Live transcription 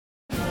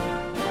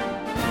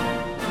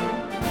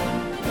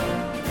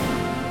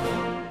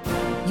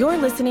You're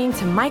listening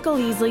to Michael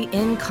Easley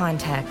in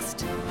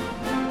Context.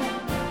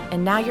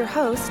 And now your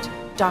host,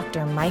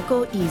 Dr.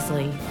 Michael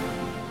Easley.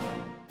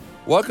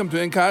 Welcome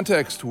to In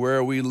Context,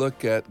 where we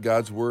look at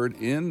God's Word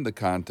in the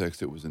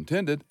context it was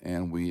intended,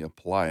 and we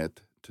apply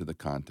it to the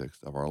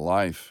context of our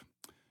life.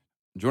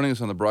 Joining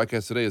us on the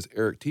broadcast today is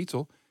Eric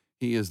Teitzel.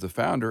 He is the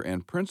founder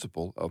and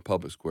principal of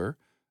Public Square,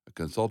 a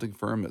consulting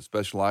firm that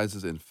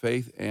specializes in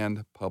faith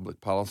and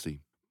public policy.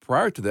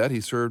 Prior to that,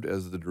 he served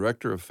as the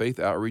director of faith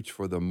outreach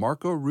for the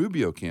Marco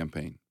Rubio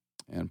campaign.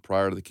 And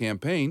prior to the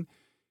campaign,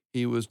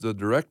 he was the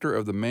director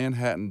of the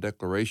Manhattan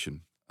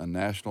Declaration, a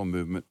national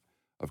movement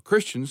of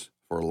Christians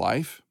for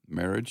life,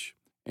 marriage,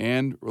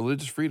 and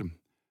religious freedom.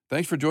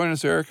 Thanks for joining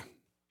us, Eric.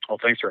 Well,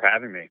 thanks for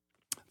having me.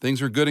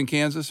 Things are good in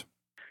Kansas?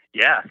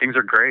 Yeah, things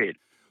are great.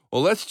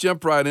 Well, let's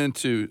jump right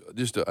into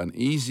just an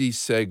easy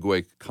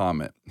segue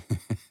comment.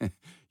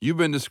 You've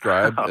been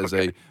described as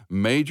a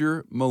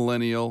major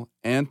millennial,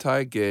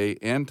 anti-gay,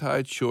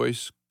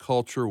 anti-choice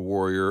culture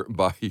warrior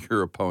by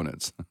your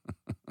opponents.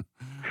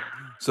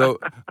 So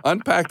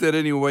unpack that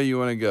any way you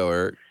want to go,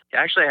 Eric.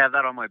 Actually, I have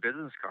that on my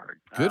business card.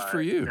 Good for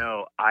you.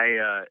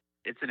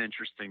 It's an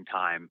interesting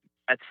time.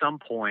 At some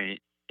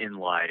point in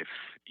life,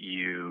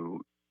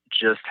 you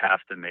just have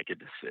to make a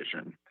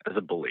decision as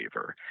a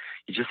believer.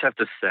 You just have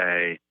to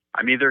say,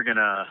 I'm either going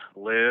to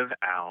live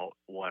out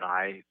what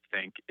I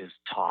think is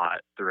taught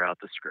throughout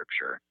the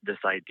scripture, this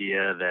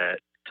idea that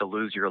to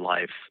lose your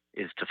life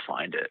is to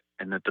find it,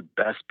 and that the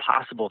best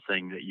possible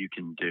thing that you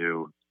can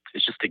do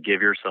is just to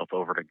give yourself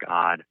over to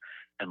God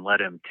and let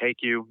him take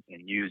you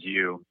and use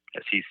you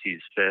as he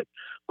sees fit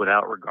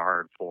without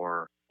regard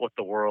for what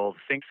the world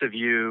thinks of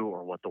you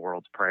or what the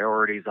world's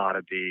priorities ought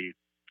to be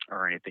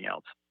or anything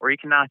else. Or you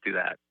cannot do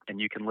that. And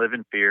you can live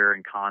in fear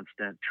and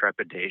constant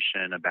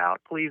trepidation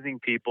about pleasing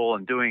people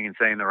and doing and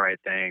saying the right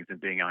things and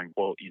being on,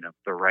 quote,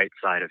 the right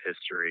side of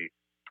history,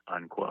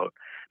 unquote,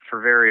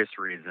 for various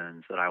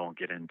reasons that I won't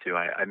get into.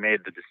 I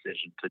made the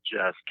decision to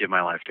just give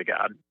my life to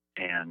God.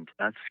 And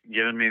that's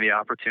given me the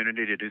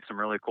opportunity to do some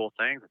really cool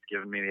things. It's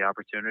given me the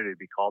opportunity to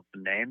be called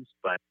some names,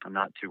 but I'm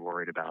not too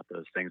worried about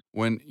those things.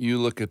 When you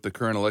look at the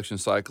current election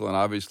cycle, and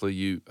obviously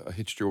you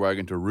hitched your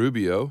wagon to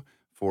Rubio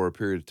for a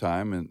period of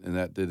time, and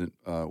that didn't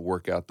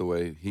work out the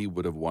way he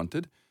would have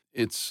wanted.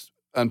 It's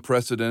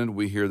unprecedented.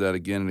 We hear that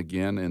again and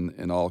again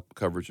in all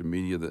coverage of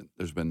media that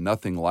there's been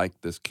nothing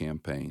like this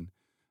campaign.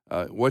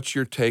 What's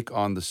your take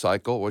on the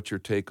cycle? What's your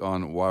take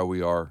on why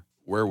we are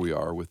where we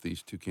are with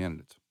these two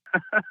candidates?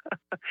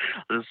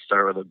 Let's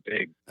start with a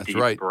big,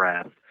 deep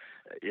breath.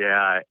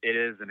 Yeah, it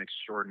is an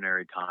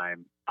extraordinary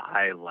time.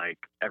 I, like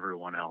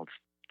everyone else,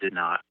 did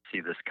not see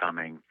this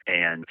coming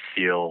and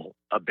feel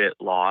a bit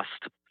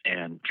lost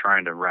and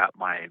trying to wrap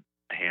my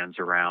hands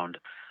around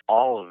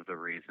all of the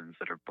reasons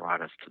that have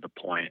brought us to the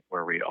point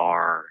where we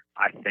are.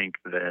 I think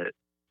that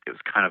it was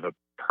kind of a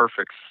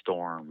perfect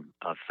storm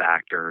of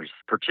factors,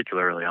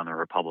 particularly on the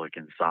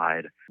Republican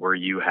side, where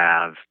you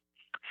have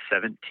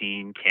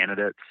 17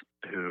 candidates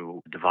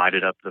who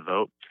divided up the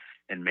vote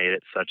and made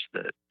it such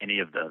that any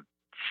of the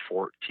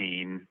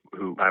 14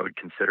 who I would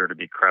consider to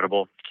be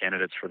credible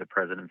candidates for the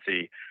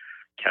presidency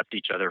kept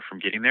each other from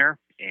getting there.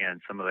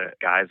 And some of the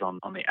guys on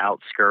the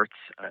outskirts,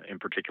 in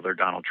particular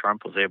Donald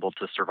Trump, was able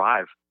to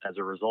survive as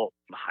a result.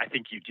 I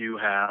think you do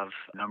have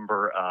a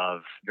number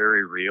of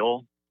very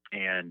real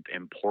and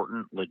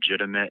important,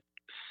 legitimate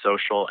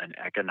social and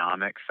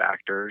economic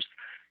factors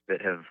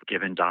that have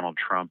given Donald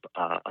Trump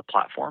a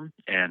platform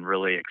and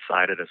really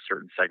excited a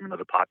certain segment of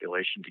the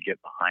population to get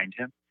behind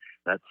him.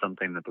 That's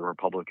something that the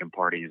Republican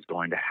Party is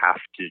going to have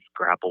to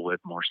grapple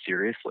with more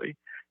seriously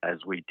as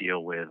we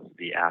deal with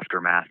the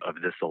aftermath of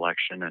this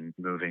election and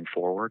moving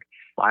forward.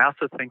 I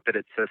also think that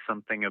it says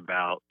something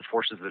about the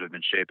forces that have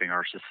been shaping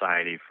our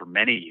society for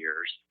many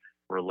years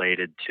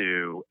related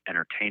to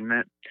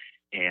entertainment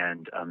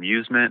and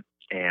amusement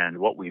and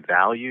what we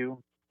value,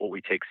 what we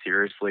take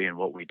seriously and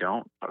what we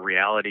don't. A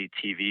reality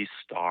TV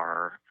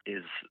star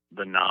is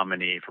the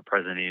nominee for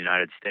President of the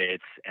United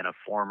States, and a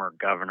former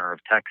governor of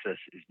Texas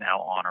is now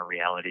on a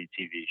reality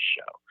TV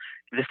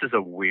show. This is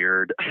a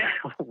weird,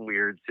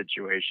 weird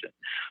situation,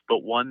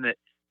 but one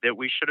that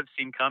we should have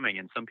seen coming,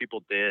 and some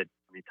people did.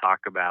 We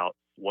talk about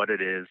what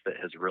it is that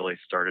has really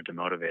started to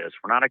motivate us.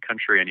 We're not a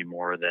country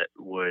anymore that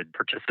would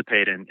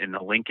participate in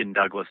the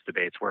Lincoln-Douglas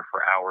debates where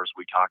for hours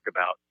we talk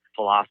about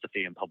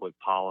philosophy and public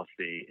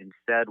policy.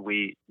 Instead,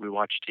 we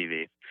watch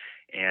TV,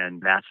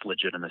 and that's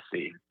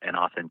legitimacy and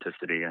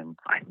authenticity. And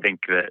I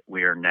think that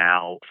we are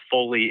now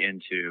fully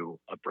into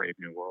a brave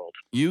new world.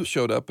 You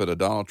showed up at a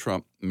Donald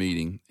Trump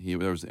meeting.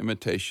 There was an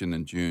invitation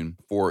in June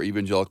for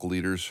evangelical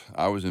leaders.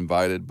 I was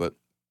invited, but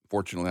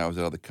fortunately I was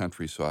out of the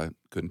country, so I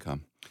couldn't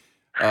come.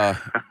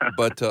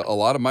 But a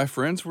lot of my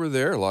friends were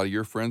there. A lot of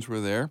your friends were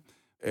there.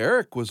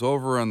 Eric was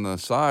over on the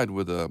side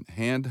with a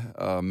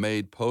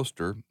hand-made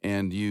poster,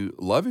 and you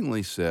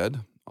lovingly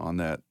said on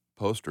that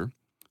poster,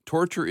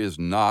 torture is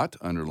not,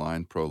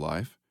 underlined,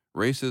 pro-life.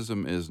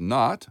 Racism is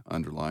not,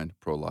 underlined,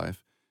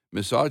 pro-life.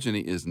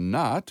 Misogyny is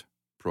not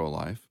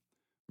pro-life.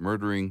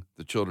 Murdering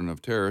the children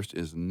of terrorists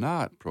is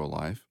not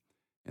pro-life.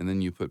 And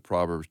then you put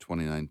Proverbs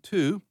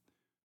 29:2,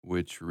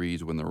 which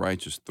reads, when the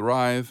righteous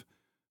thrive,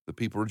 the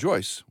people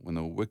rejoice. When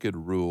the wicked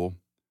rule,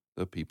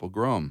 the people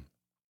groan.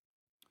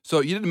 So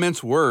you didn't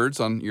mince words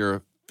on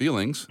your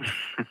feelings.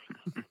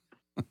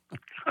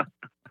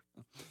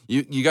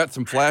 You got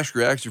some flash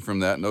reaction from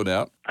that, no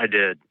doubt. I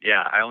did.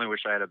 Yeah. I only wish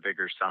I had a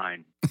bigger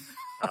sign.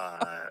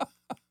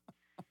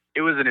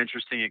 It was an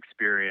interesting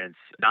experience,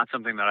 not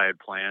something that I had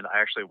planned.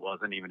 I actually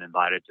wasn't even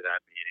invited to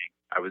that meeting.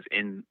 I was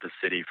in the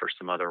city for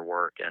some other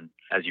work. And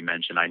as you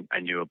mentioned, I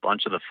knew a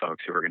bunch of the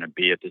folks who were going to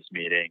be at this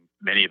meeting.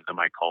 Many of them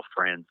I call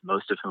friends,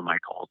 most of whom I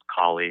called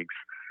colleagues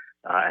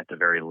at the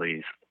very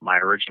least. My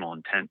original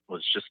intent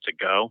was just to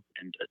go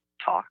and to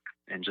talk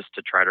and just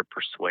to try to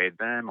persuade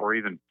them, or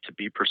even to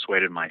be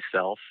persuaded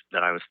myself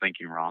that I was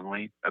thinking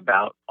wrongly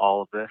about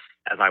all of this.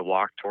 As I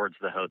walked towards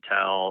the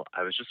hotel,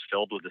 I was just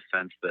filled with a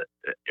sense that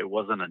it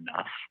wasn't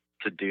enough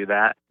to do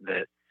that,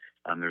 that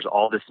there's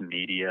all this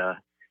media,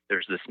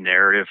 there's this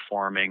narrative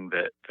forming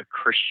that the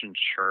Christian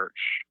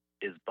church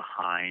is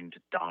behind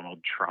Donald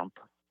Trump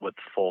with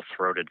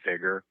full-throated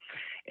vigor.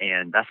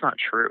 And that's not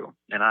true.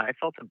 And I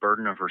felt a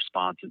burden of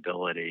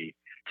responsibility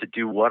to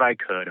do what I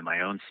could in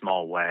my own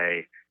small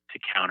way to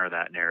counter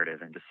that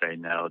narrative and to say,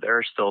 no, there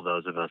are still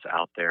those of us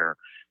out there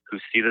who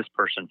see this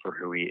person for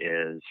who he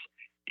is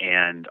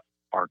and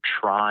are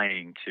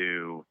trying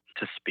to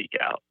speak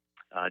out.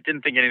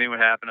 Didn't think anything would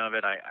happen of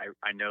it.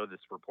 I know this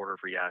reporter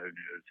for Yahoo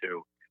News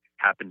who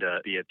happened to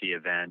be at the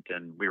event,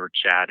 and we were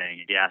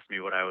chatting. He asked me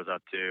what I was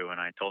up to, and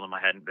I told him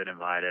I hadn't been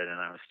invited, and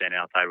I was standing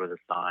outside with a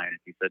sign. And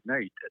he said, no,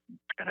 you didn't.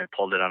 And I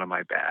pulled it out of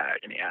my bag,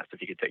 and he asked if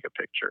he could take a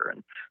picture.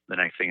 And the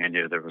next thing I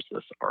knew, there was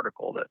this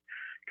article that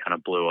kind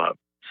of blew up.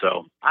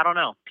 So I don't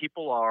know.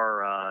 People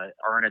are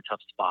in a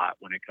tough spot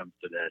when it comes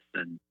to this,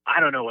 and I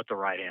don't know what the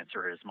right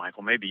answer is,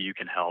 Michael. Maybe you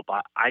can help.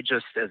 I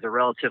just, as a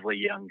relatively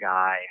young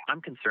guy, I'm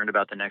concerned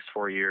about the next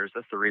 4 years.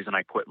 That's the reason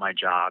I quit my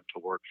job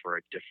to work for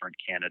a different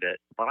candidate.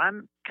 But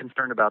I'm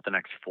concerned about the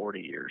next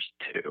 40 years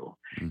too,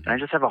 and I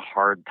just have a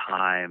hard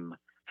time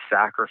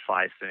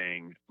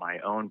sacrificing my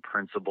own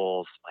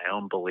principles, my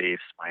own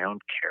beliefs, my own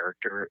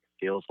character, it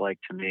feels like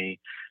to me,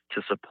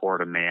 to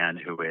support a man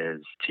who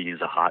is, to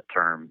use a hot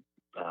term,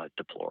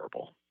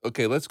 deplorable.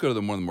 Okay, let's go to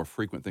one of the more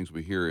frequent things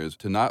we hear is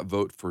to not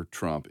vote for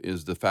Trump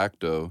is de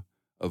facto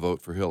a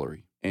vote for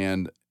Hillary.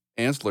 And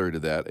ancillary to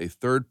that, a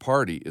third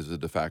party is a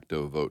de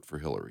facto vote for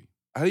Hillary.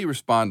 How do you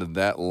respond to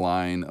that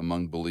line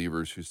among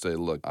believers who say,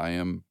 look, I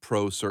am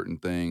pro certain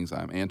things,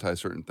 I'm anti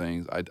certain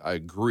things, I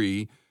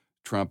agree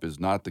Trump is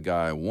not the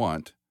guy I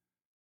want,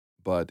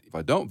 but if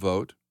I don't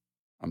vote,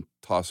 I'm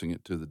tossing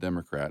it to the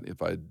Democrat.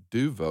 If I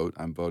do vote,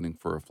 I'm voting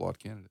for a flawed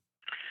candidate?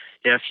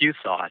 Yeah, a few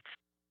thoughts.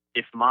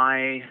 If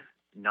my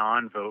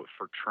non-vote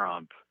for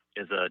Trump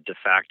is a de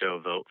facto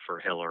vote for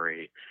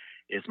Hillary,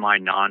 is my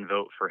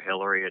non-vote for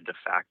Hillary a de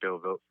facto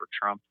vote for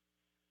Trump?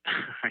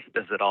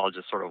 Does it all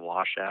just sort of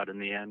wash out in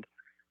the end?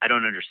 I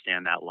don't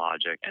understand that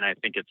logic, and I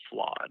think it's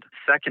flawed.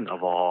 Second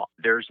of all,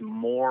 there's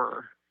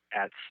more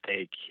at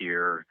stake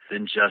here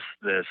than just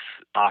this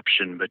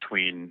option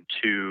between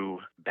two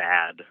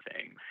bad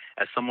things.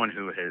 As someone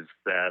who has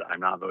said,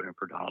 I'm not voting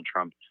for Donald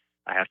Trump,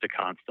 I have to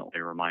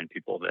constantly remind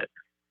people that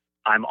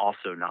I'm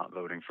also not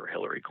voting for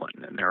Hillary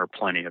Clinton, and there are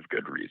plenty of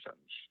good reasons.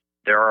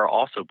 There are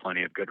also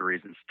plenty of good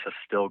reasons to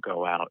still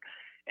go out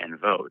and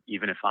vote.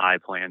 Even if I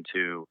plan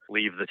to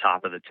leave the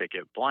top of the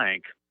ticket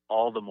blank,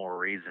 all the more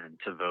reason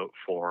to vote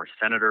for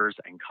senators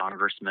and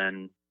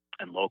congressmen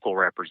and local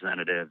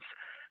representatives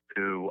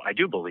who I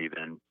do believe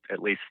in,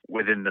 at least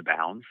within the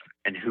bounds,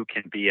 and who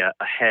can be a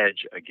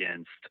hedge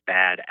against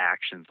bad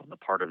actions on the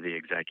part of the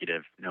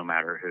executive, no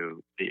matter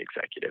who the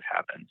executive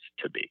happens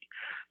to be.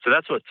 So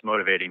that's what's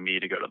motivating me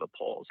to go to the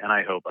polls, and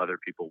I hope other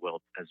people will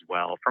as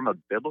well. From a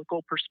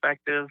biblical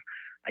perspective,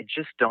 I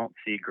just don't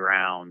see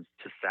grounds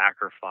to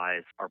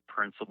sacrifice our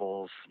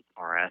principles,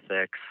 our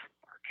ethics,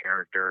 our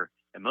character,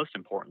 and most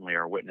importantly,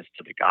 our witness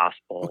to the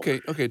gospel. Okay.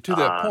 To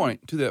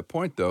that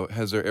point, though,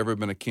 has there ever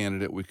been a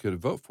candidate we could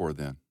vote for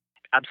then?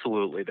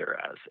 Absolutely, there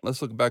has.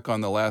 Let's look back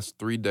on the last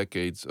 3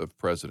 decades of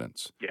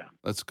presidents. Yeah.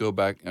 Let's go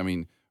back. I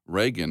mean,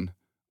 Reagan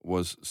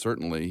was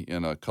certainly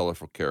in a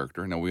colorful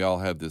character. Now, we all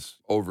have this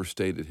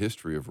overstated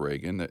history of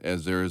Reagan,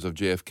 as there is of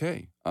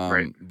JFK.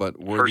 Right.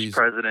 But were first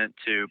president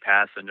to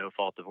pass a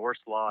no-fault divorce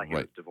law. He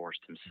was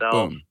divorced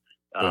himself. Boom.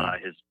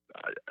 His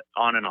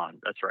on and on.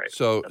 That's right.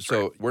 So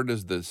where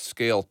does the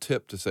scale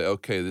tip to say,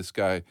 okay, this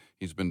guy,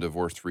 he's been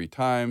divorced 3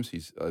 times,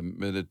 he's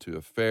admitted to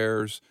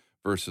affairs,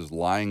 versus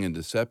lying and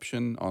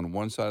deception on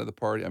one side of the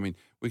party? I mean,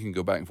 we can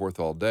go back and forth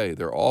all day.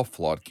 They're all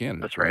flawed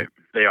candidates. That's right.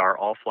 They are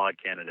all flawed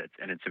candidates.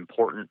 And it's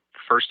important,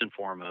 first and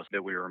foremost,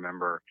 that we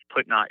remember,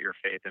 put not your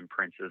faith in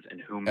princes in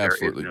whom there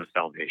is no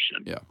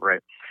salvation. Yeah.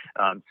 Right.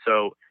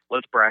 So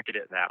let's bracket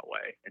it that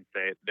way and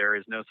say there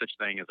is no such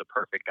thing as a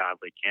perfect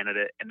godly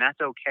candidate. And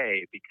that's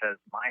okay, because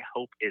my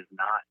hope is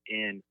not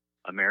in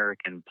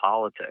American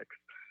politics.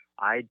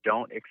 I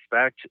don't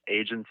expect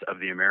agents of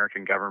the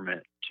American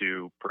government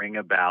to bring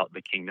about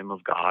the kingdom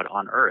of God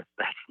on earth.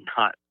 That's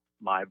not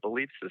my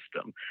belief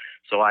system.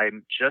 So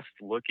I'm just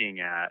looking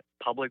at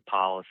public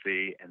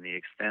policy and the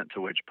extent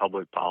to which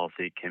public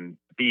policy can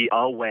be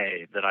a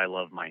way that I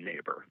love my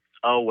neighbor,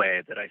 a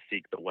way that I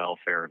seek the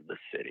welfare of the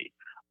city,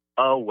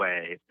 a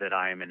way that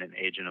I am an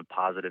agent of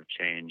positive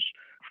change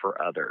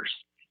for others.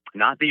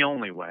 Not the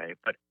only way,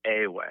 but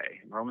a way.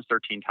 Romans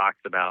 13 talks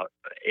about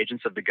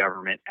agents of the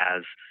government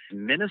as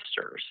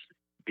ministers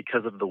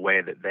because of the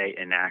way that they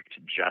enact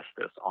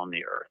justice on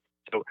the earth.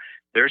 So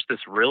there's this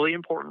really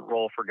important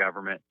role for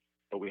government,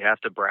 but we have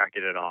to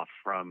bracket it off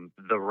from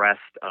the rest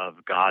of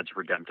God's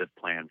redemptive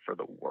plan for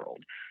the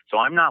world. So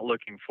I'm not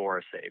looking for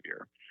a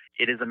savior.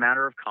 It is a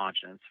matter of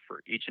conscience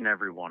for each and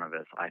every one of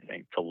us, I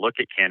think, to look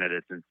at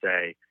candidates and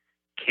say,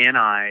 can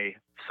I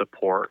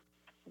support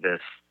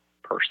this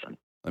person?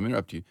 Let me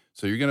interrupt you.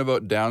 So you're going to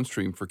vote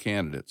downstream for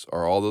candidates.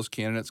 Are all those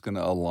candidates going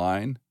to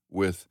align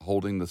with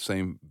holding the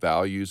same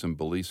values and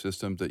belief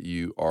systems that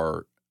you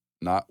are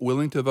not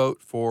willing to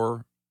vote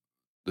for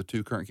the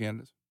two current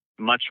candidates?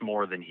 Much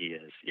more than he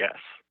is, yes.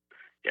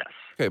 Yes.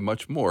 Okay,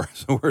 much more.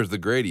 So where's the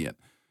gradient?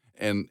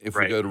 And if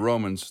we go to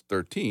Romans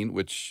 13,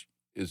 which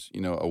is,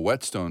 a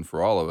whetstone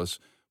for all of us,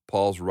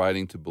 Paul's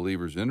writing to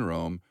believers in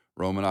Rome.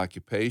 Roman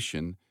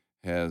occupation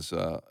has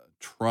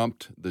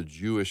trumped the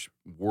Jewish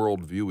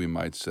worldview, we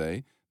might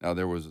say. Now,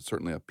 there was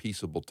certainly a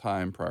peaceable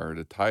time prior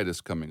to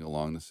Titus coming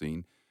along the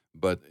scene,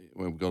 but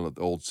when we go to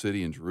the Old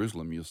City in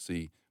Jerusalem, you'll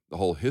see the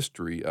whole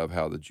history of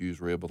how the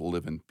Jews were able to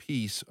live in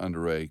peace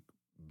under a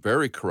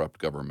very corrupt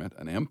government,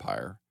 an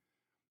empire,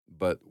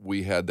 but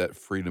we had that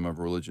freedom of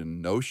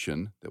religion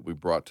notion that we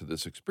brought to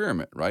this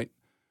experiment, right?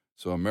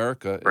 So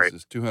America is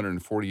this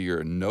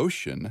 240-year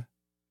notion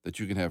that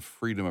you can have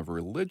freedom of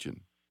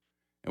religion.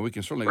 And we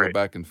can certainly go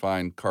back and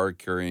find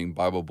card-carrying,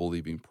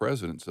 Bible-believing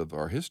presidents of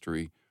our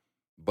history,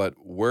 but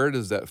where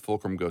does that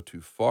fulcrum go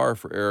too far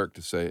for Eric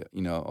to say,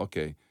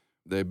 okay,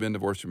 they've been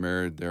divorced or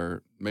married,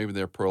 maybe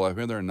they're pro-life,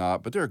 maybe they're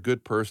not, but they're a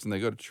good person, they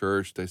go to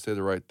church, they say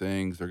the right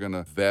things, they're going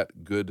to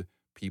vet good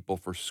people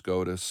for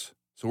SCOTUS.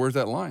 So where's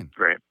that line?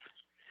 Right.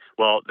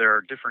 Well, there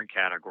are different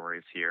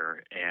categories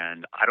here,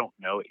 and I don't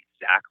know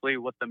exactly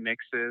what the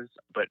mix is,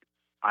 but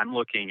I'm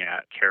looking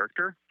at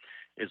character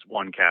is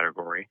one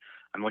category.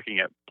 I'm looking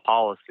at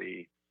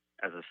policy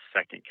as a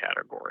second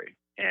category,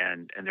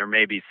 and there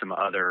may be some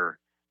other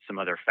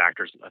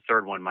factors. A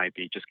third one might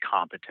be just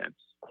competence,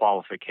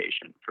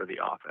 qualification for the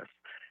office.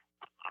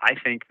 I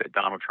think that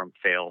Donald Trump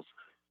fails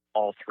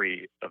all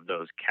three of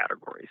those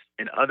categories.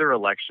 In other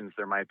elections,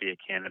 there might be a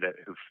candidate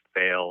who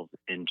fails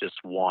in just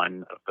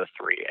one of the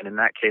three. And in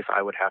that case,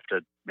 I would have to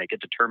make a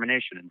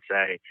determination and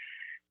say,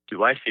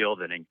 do I feel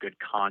that in good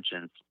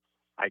conscience,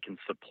 I can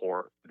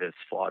support this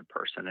flawed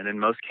person? And in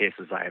most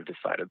cases, I have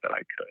decided that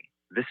I could.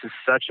 This is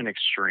such an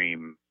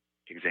extreme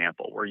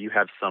example where you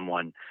have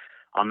someone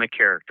on the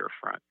character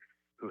front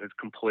who has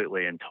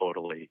completely and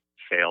totally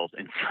failed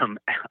in some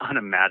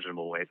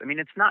unimaginable ways. I mean,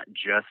 it's not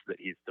just that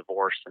he's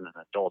divorced and an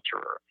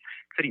adulterer.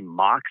 It's that he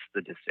mocks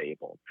the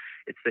disabled.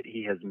 It's that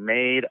he has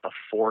made a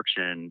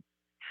fortune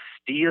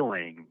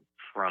stealing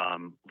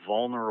from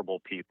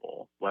vulnerable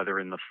people, whether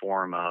in the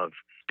form of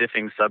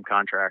stiffing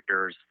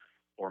subcontractors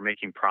or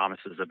making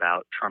promises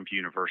about Trump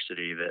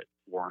University that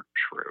weren't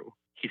true.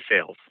 He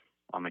fails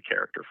on the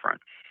character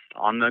front.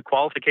 On the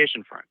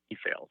qualification front, he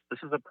fails. This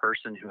is a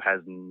person who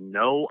has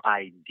no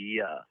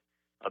idea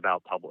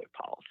about public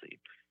policy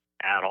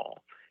at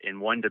all. In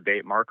one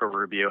debate, Marco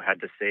Rubio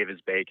had to save his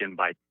bacon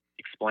by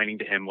explaining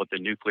to him what the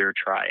nuclear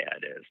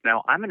triad is.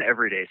 Now, I'm an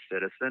everyday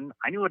citizen.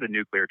 I knew what a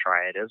nuclear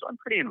triad is. I'm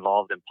pretty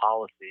involved in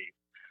policy.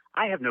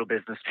 I have no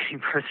business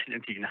being president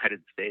of the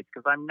United States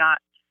because I'm not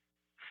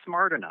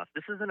smart enough.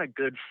 This isn't a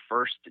good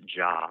first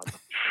job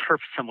for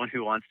someone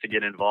who wants to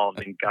get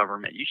involved in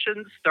government. You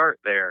shouldn't start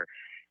there.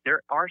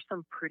 There are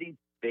some pretty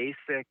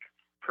basic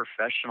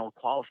professional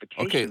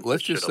qualifications. Okay,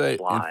 let's just say,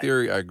 in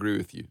theory, I agree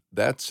with you.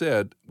 That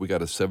said, we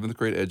got a 7th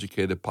grade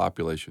educated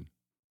population.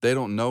 They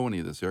don't know any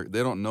of this, Eric.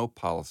 They don't know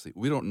policy.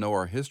 We don't know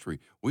our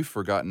history. We've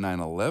forgotten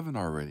 9/11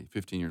 already,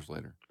 15 years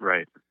later.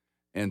 Right.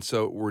 And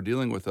so we're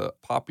dealing with a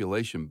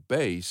population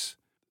base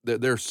that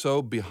they're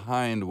so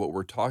behind what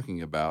we're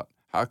talking about.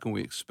 How can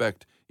we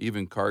expect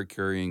even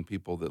card-carrying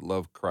people that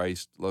love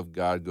Christ, love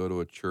God, go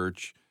to a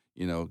church,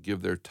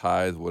 give their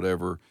tithe,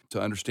 whatever,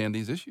 to understand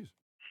these issues?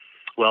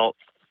 Well,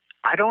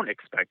 I don't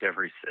expect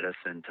every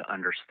citizen to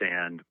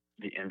understand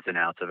the ins and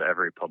outs of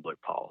every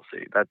public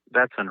policy.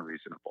 That's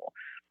unreasonable.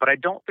 But I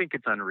don't think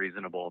it's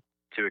unreasonable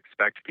to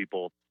expect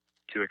people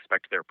to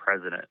expect their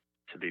president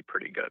to be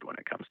pretty good when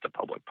it comes to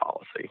public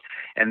policy.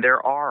 And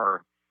there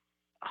are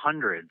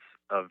hundreds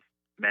of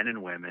men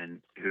and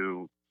women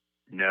who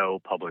know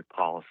public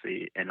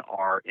policy and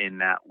are in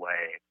that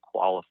way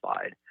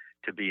qualified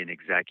to be an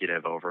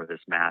executive over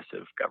this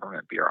massive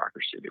government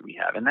bureaucracy that we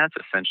have. And that's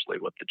essentially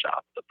what the job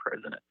of the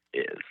president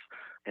is.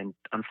 And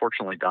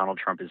unfortunately, Donald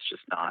Trump is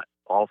just not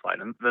qualified.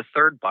 And the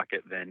third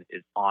bucket then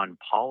is on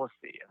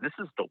policy. And this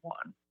is the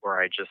one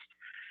where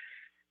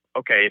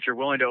okay, if you're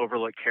willing to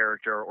overlook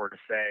character or to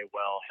say,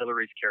 well,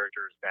 Hillary's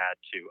character is bad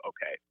too,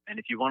 okay. And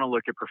if you want to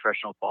look at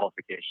professional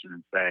qualification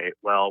and say,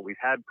 well, we've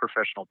had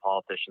professional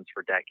politicians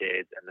for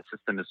decades and the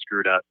system is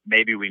screwed up,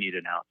 maybe we need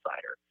an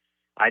outsider.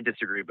 I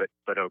disagree,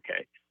 but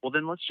okay. Well,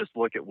 then let's just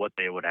look at what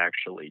they would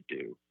actually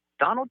do.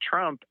 Donald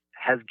Trump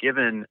has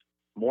given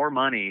more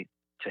money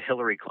to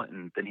Hillary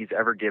Clinton than he's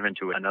ever given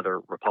to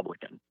another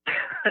Republican.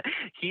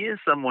 He is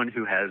someone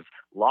who has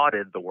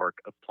lauded the work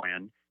of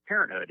Planned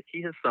Parenthood. He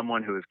is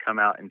someone who has come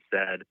out and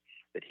said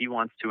that he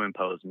wants to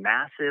impose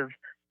massive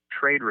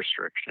trade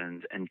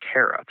restrictions and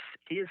tariffs.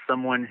 He is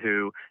someone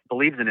who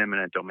believes in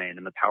eminent domain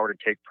and the power to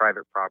take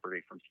private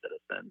property from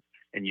citizens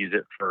and use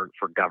it for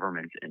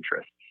government's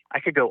interest. I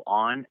could go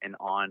on and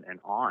on and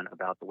on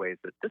about the ways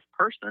that this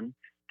person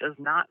does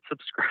not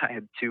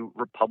subscribe to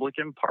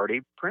Republican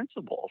Party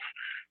principles.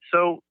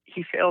 So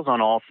he fails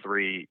on all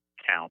three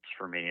counts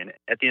for me. And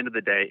at the end of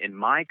the day, in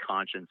my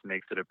conscience,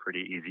 makes it a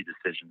pretty easy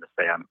decision to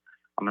say I'm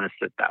going to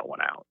sit that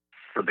one out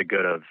for the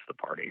good of the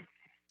party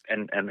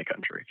and the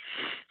country.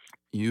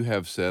 You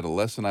have said a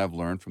lesson I've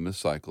learned from this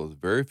cycle is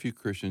very few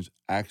Christians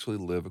actually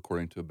live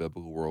according to a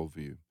biblical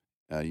worldview.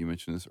 You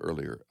mentioned this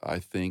earlier. I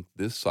think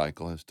this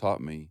cycle has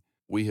taught me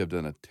we have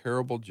done a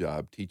terrible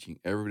job teaching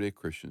everyday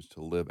Christians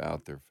to live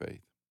out their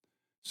faith.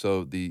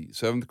 So the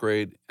seventh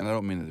grade, and I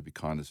don't mean it to be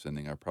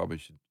condescending, I probably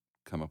should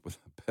come up with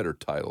a better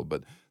title,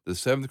 but the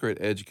seventh grade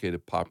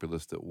educated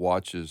populace that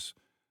watches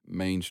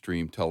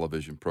mainstream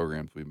television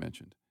programs we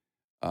mentioned,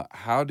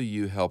 how do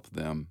you help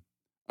them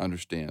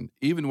understand,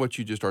 even what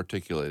you just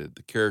articulated,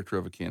 the character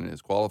of a candidate,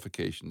 his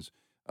qualifications,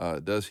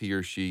 does he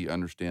or she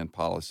understand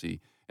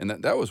policy? And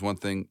that was one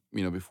thing,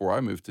 before I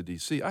moved to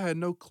D.C., I had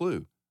no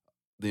clue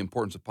the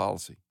importance of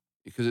policy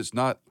because it's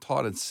not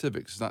taught in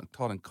civics. It's not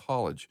taught in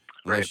college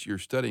unless you're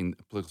studying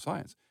political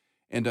science.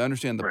 And to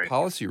understand the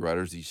policy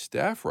writers, these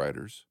staff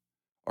writers,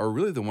 are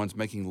really the ones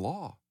making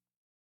law,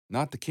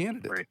 not the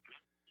candidate. Right.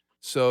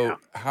 So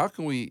how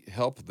can we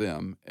help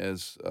them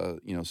as,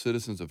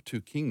 citizens of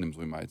two kingdoms,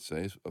 we might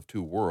say, of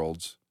two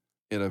worlds,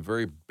 in a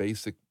very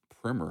basic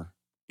primer,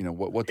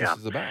 what this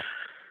is about?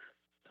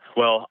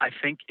 Well, I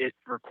think it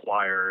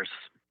requires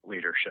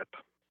leadership.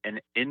 And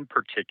in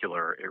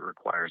particular, it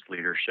requires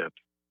leadership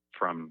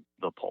from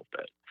the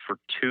pulpit. For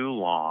too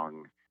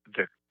long,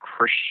 the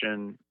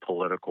Christian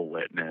political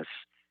witness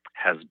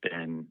has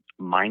been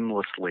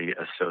mindlessly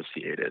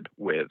associated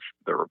with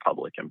the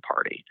Republican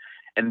Party.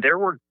 And there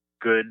were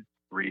good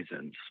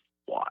reasons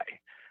why.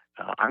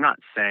 I'm not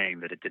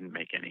saying that it didn't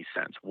make any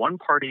sense. One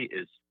party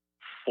is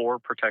for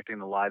protecting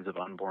the lives of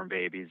unborn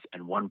babies,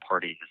 and one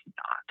party is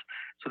not.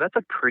 So that's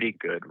a pretty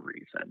good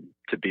reason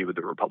to be with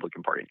the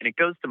Republican Party. And it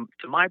goes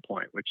to my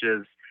point, which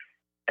is,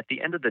 at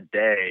the end of the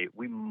day,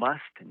 we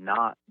must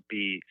not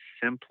be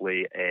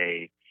simply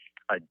a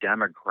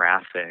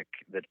demographic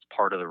that's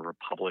part of the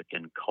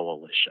Republican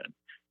coalition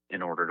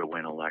in order to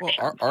win elections.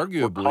 Well,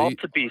 arguably, we're called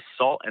to be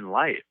salt and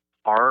light.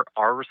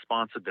 Our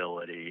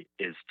responsibility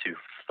is to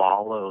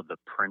follow the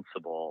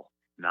principle,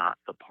 not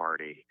the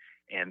party.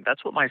 And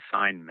that's what my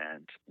sign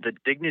meant. The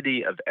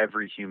dignity of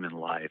every human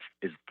life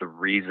is the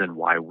reason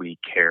why we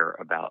care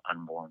about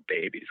unborn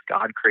babies.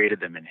 God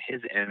created them in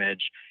his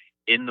image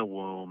in the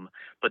womb,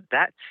 but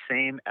that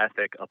same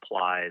ethic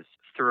applies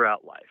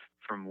throughout life,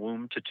 from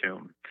womb to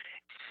tomb.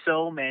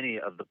 So many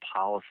of the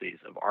policies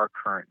of our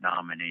current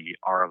nominee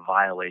are a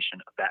violation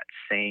of that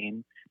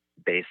same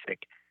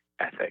basic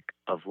ethic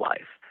of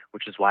life,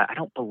 which is why I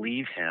don't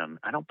believe him.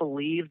 I don't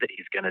believe that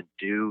he's going to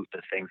do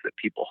the things that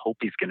people hope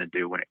he's going to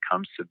do when it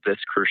comes to this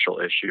crucial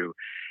issue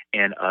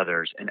and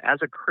others. And as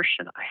a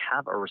Christian, I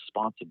have a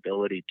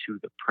responsibility to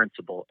the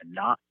principle and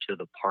not to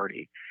the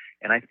party.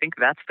 And I think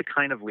that's the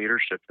kind of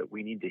leadership that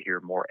we need to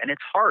hear more. And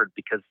it's hard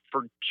because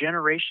for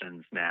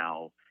generations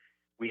now,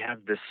 we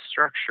have this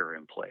structure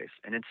in place,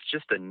 and it's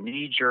just a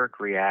knee-jerk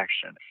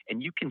reaction.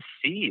 And you can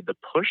see the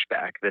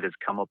pushback that has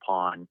come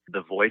upon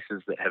the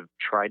voices that have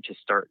tried to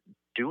start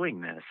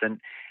doing this.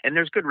 And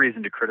there's good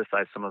reason to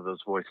criticize some of those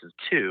voices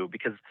too,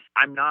 because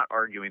I'm not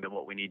arguing that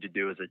what we need to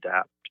do is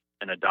adapt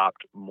and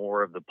adopt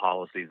more of the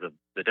policies of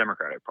the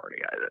Democratic Party.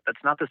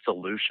 That's not the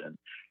solution.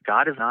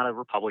 God is not a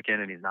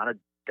Republican, and he's not a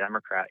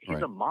Democrat.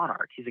 He's a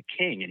monarch. He's a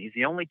king, and he's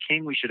the only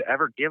king we should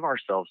ever give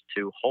ourselves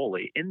to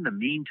wholly. In the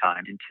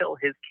meantime, until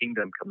his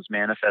kingdom comes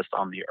manifest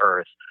on the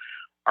earth,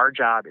 our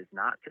job is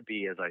not to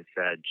be, as I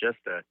said, just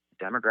a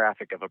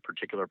demographic of a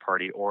particular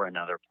party or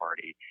another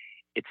party.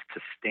 It's to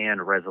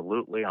stand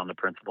resolutely on the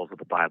principles of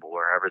the Bible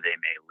wherever they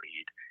may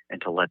lead,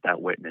 and to let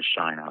that witness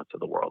shine out to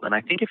the world. And I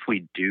think if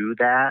we do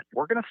that,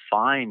 we're going to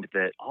find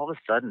that all of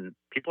a sudden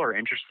people are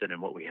interested in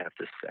what we have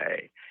to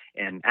say.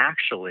 And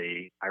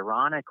actually,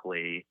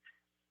 ironically,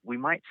 we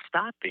might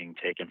stop being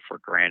taken for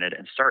granted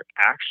and start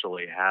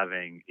actually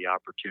having the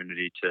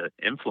opportunity to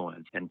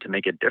influence and to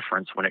make a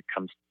difference when it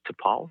comes to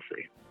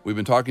policy. We've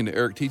been talking to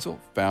Eric Teitzel,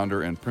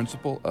 founder and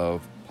principal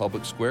of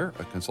Public Square,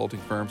 a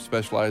consulting firm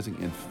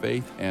specializing in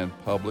faith and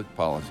public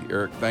policy.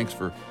 Eric, thanks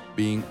for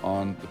being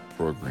on the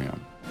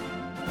program.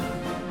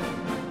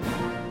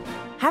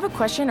 Have a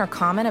question or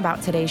comment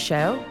about today's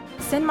show?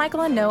 Send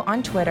Michael a note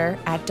on Twitter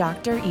at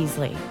Dr.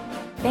 Easley.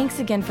 Thanks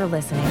again for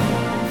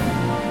listening.